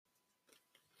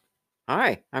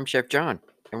Hi, I'm Chef John,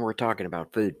 and we're talking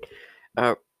about food.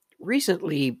 Uh,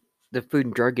 Recently, the Food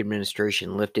and Drug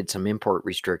Administration lifted some import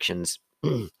restrictions,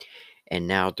 and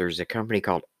now there's a company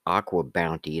called Aqua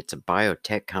Bounty. It's a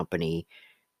biotech company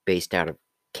based out of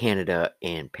Canada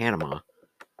and Panama.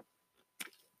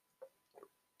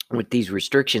 With these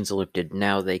restrictions lifted,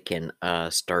 now they can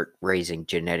start raising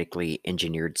genetically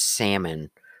engineered salmon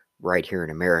right here in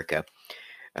America.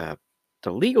 Uh,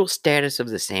 the legal status of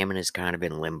the salmon is kind of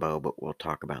in limbo, but we'll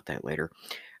talk about that later.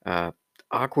 Uh,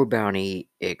 Aqua Bounty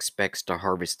expects to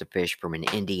harvest the fish from an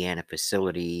Indiana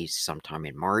facility sometime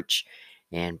in March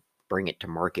and bring it to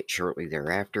market shortly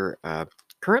thereafter.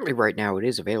 Currently, right now, it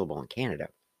is available in Canada.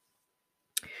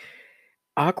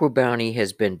 Aqua Bounty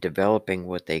has been developing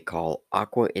what they call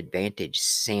Aqua Advantage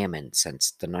salmon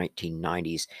since the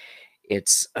 1990s.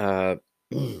 It's a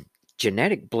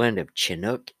genetic blend of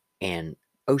Chinook and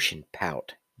ocean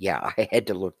pout. Yeah, I had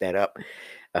to look that up.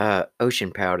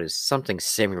 Ocean pout is something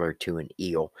similar to an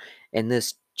eel, and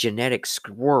this genetic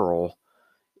squirrel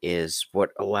is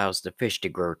what allows the fish to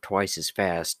grow twice as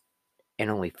fast and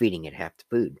only feeding it half the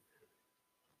food.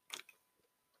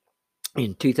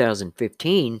 In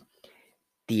 2015,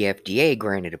 the FDA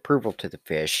granted approval to the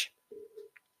fish.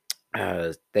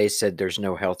 They said there's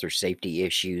no health or safety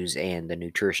issues, and the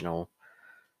nutritional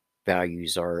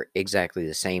values are exactly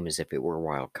the same as if it were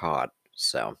wild caught.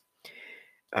 So,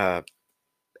 uh,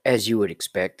 as you would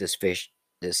expect, this fish,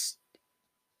 this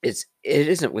it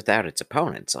isn't without its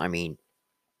opponents. I mean,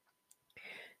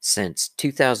 since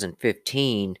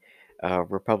 2015,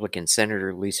 Republican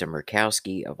Senator Lisa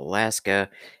Murkowski of Alaska,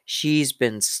 she's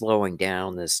been slowing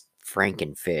down this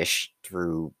Frankenfish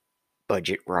through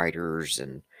budget riders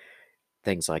and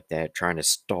things like that, trying to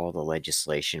stall the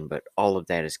legislation, but all of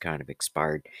that is kind of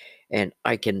expired. And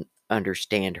I can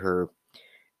understand her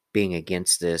being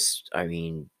against this. I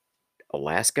mean,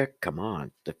 Alaska, come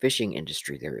on. The fishing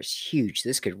industry there is huge.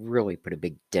 This could really put a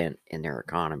big dent in their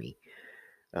economy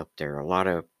up there. A lot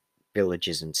of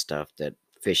villages and stuff that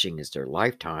fishing is their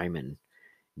lifetime, and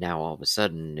now all of a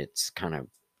sudden it's kind of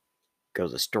go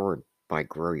to the store and buy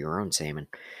grow your own salmon.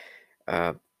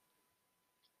 Uh,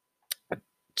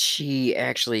 she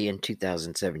actually in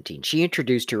 2017 she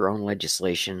introduced her own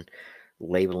legislation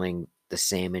labeling the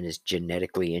salmon as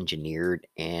genetically engineered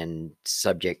and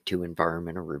subject to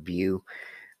environmental review,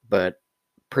 but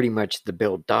pretty much the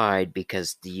bill died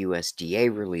because the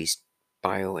USDA released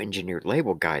bioengineered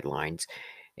label guidelines,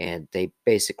 and they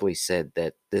basically said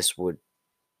that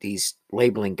these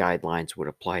labeling guidelines would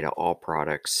apply to all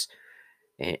products,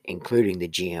 including the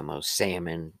GMO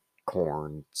salmon,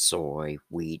 corn, soy,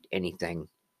 wheat, anything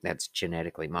that's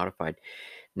genetically modified.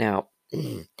 Now,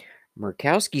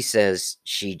 Murkowski says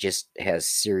she just has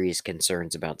serious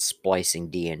concerns about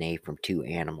splicing DNA from two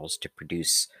animals to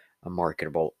produce a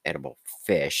marketable edible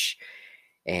fish,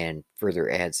 and further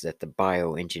adds that the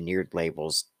bioengineered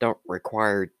labels don't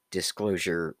require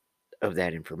disclosure of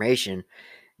that information,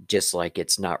 just like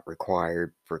it's not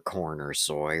required for corn or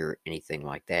soy or anything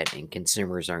like that, and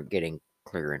consumers aren't getting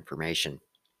clear information.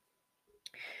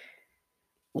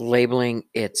 Labeling,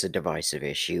 it's a divisive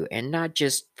issue, and not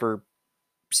just for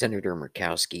Senator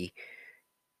Murkowski,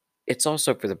 it's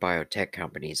also for the biotech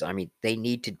companies. I mean, they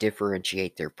need to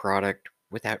differentiate their product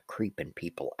without creeping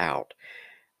people out.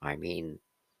 I mean,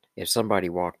 if somebody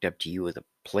walked up to you with a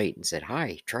plate and said,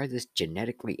 "Hi, try this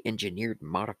genetically engineered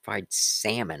modified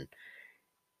salmon,"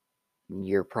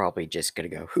 you're probably just going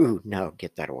to go, "Ooh, no,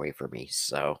 get that away from me."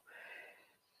 So,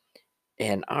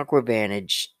 and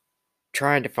Aquavantage,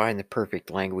 trying to find the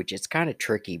perfect language, it's kind of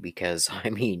tricky because, I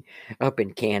mean, up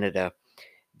in Canada,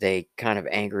 they kind of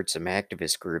angered some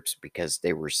activist groups because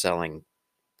they were selling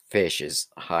fish as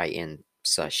high end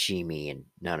sashimi and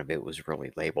none of it was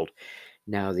really labeled.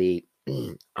 Now, the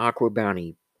Aqua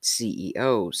Bounty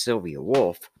CEO, Sylvia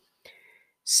Wolf,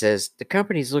 says the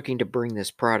company's looking to bring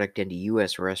this product into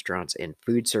U.S. restaurants and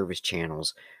food service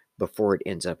channels before it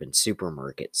ends up in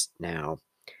supermarkets. Now,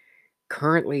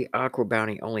 currently, Aqua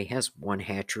Bounty only has one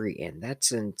hatchery, and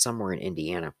that's in somewhere in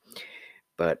Indiana.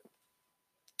 But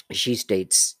she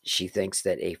states she thinks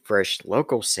that a fresh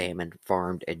local salmon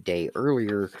farmed a day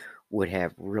earlier would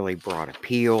have really broad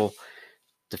appeal.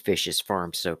 The fish is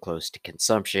farmed so close to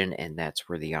consumption, and that's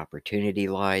where the opportunity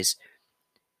lies.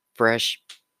 Fresh,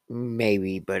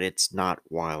 maybe, but it's not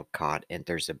wild caught, and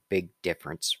there's a big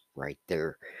difference right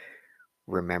there.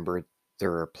 Remember,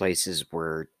 there are places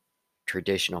where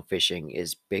traditional fishing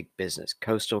is big business,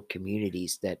 coastal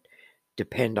communities that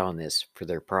depend on this for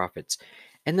their profits.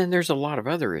 And then there's a lot of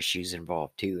other issues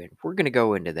involved too, and we're going to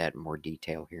go into that in more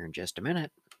detail here in just a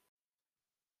minute.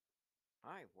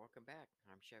 Hi, welcome back.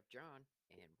 I'm I'm Chef John,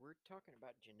 and we're talking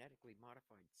about genetically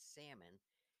modified salmon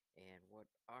and what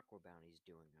Aqua Bounty's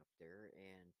doing up there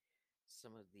and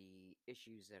some of the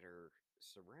issues that are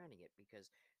surrounding it because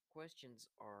questions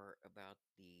are about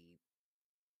the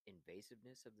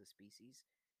invasiveness of the species.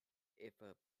 If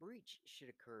a breach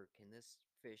should occur, can this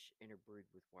fish interbreed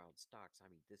with wild stocks? I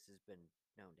mean, this has been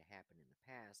known to happen in the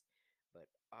past, but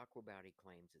Aqua Bounty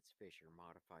claims its fish are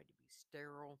modified to be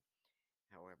sterile.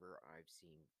 However, I've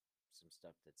seen some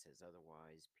stuff that says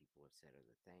otherwise. People have said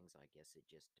other things. I guess it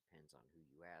just depends on who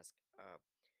you ask.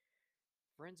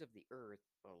 Friends of the Earth,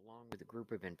 along with a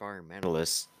group of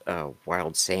environmentalists,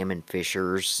 wild salmon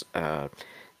fishers,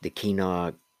 the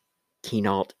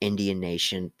Quinault Indian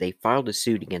Nation, they filed a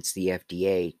suit against the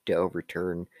FDA to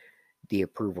overturn the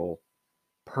approval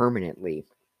permanently.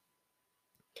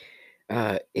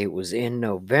 It was in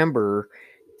November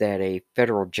that a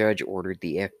federal judge ordered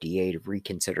the FDA to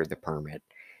reconsider the permit.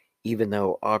 Even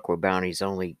though Aqua Bounty's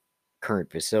only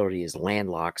current facility is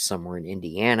landlocked somewhere in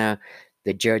Indiana,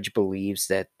 the judge believes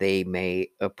that they may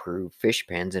approve fish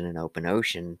pens in an open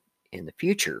ocean in the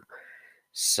future.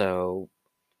 So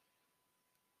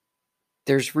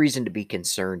there's reason to be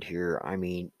concerned here. I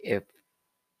mean, if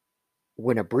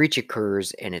when a breach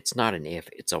occurs, and it's not an if,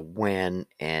 it's a when,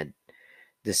 and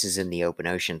this is in the open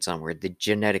ocean somewhere, the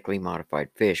genetically modified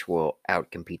fish will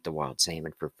outcompete the wild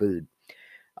salmon for food.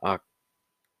 Uh,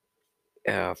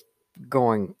 uh,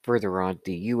 Going further on,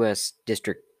 the U.S.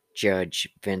 District Judge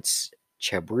Vince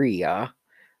Chabria,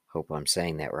 hope I'm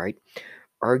saying that right,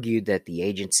 argued that the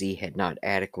agency had not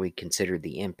adequately considered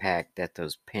the impact that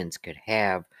those pens could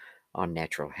have on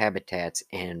natural habitats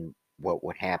and what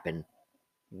would happen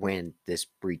when this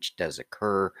breach does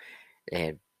occur,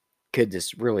 and could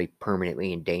this really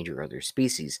permanently endanger other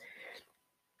species.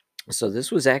 So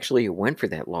this was actually a win for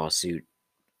that lawsuit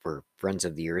for Friends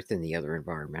of the Earth and the other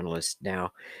environmentalists.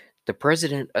 Now, the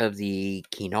president of the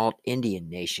Quinault Indian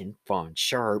Nation, Fawn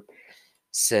Sharp,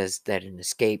 says that an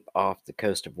escape off the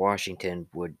coast of Washington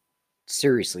would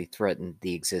seriously threaten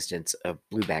the existence of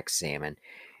blueback salmon.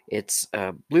 It's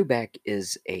blueback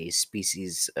is a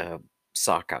species of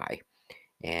sockeye,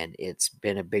 and it's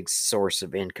been a big source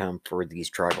of income for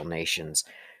these tribal nations.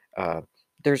 Uh,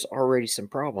 there's already some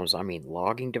problems. I mean,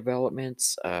 logging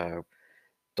developments.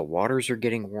 The waters are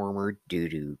getting warmer due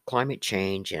to climate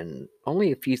change, and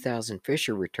only a few thousand fish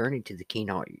are returning to the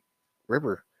Kenai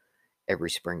River every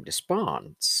spring to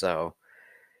spawn. So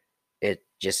it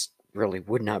just really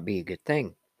would not be a good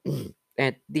thing.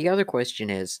 And the other question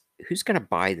is, who's going to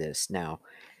buy this now?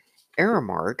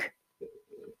 Aramark,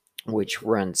 which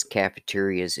runs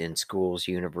cafeterias in schools,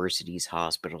 universities,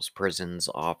 hospitals, prisons,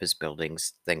 office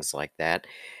buildings, things like that,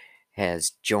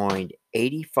 has joined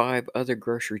 85 other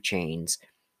grocery chains,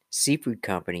 seafood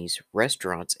companies,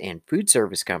 restaurants, and food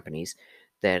service companies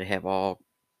that have all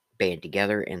band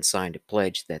together and signed a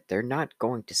pledge that they're not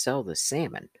going to sell the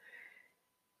salmon.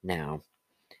 Now,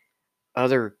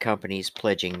 other companies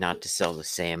pledging not to sell the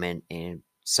salmon, and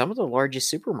some of the largest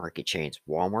supermarket chains,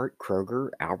 Walmart, Kroger,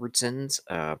 Albertsons,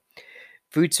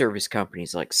 food service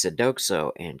companies like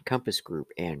Sedoxo and Compass Group,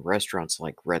 and restaurants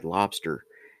like Red Lobster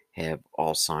have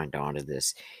all signed on to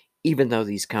this. Even though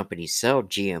these companies sell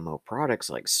GMO products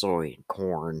like soy and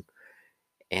corn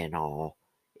and all,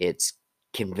 it's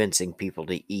convincing people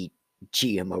to eat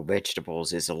GMO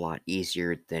vegetables is a lot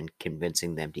easier than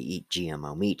convincing them to eat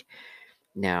GMO meat.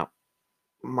 Now,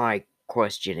 my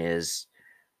question is,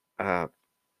 uh,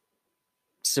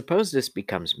 suppose this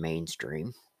becomes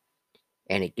mainstream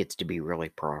and it gets to be really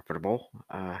profitable.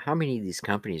 How many of these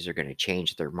companies are going to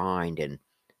change their mind and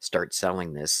start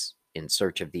selling this in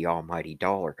search of the almighty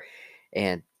dollar?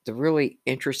 And the really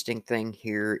interesting thing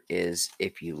here is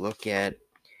if you look at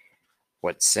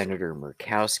what Senator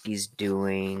Murkowski's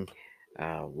doing,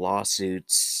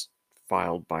 lawsuits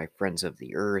filed by Friends of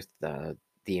the Earth, the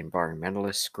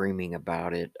environmentalists screaming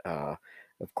about it,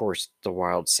 of course, the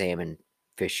wild salmon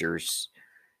fishers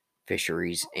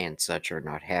fisheries and such are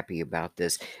not happy about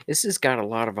this. This has got a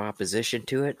lot of opposition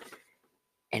to it,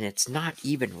 and it's not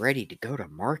even ready to go to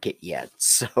market yet.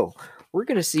 So we're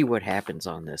going to see what happens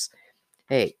on this.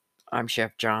 Hey, I'm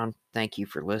Chef John. Thank you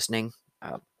for listening.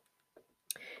 Uh,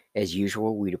 as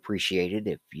usual, we'd appreciate it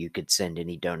if you could send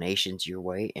any donations your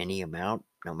way, any amount,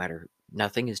 no matter,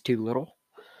 nothing is too little.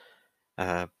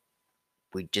 Uh,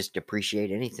 we just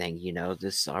appreciate anything.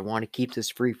 This, I want to keep this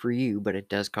free for you, but it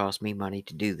does cost me money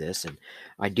to do this, and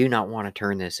I do not want to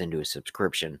turn this into a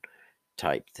subscription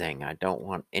type thing. I don't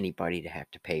want anybody to have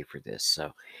to pay for this.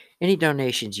 So any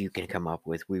donations you can come up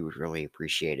with, we would really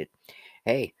appreciate it.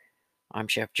 Hey, I'm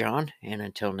Chef John, and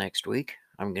until next week,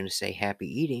 I'm going to say happy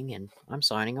eating, and I'm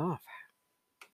signing off.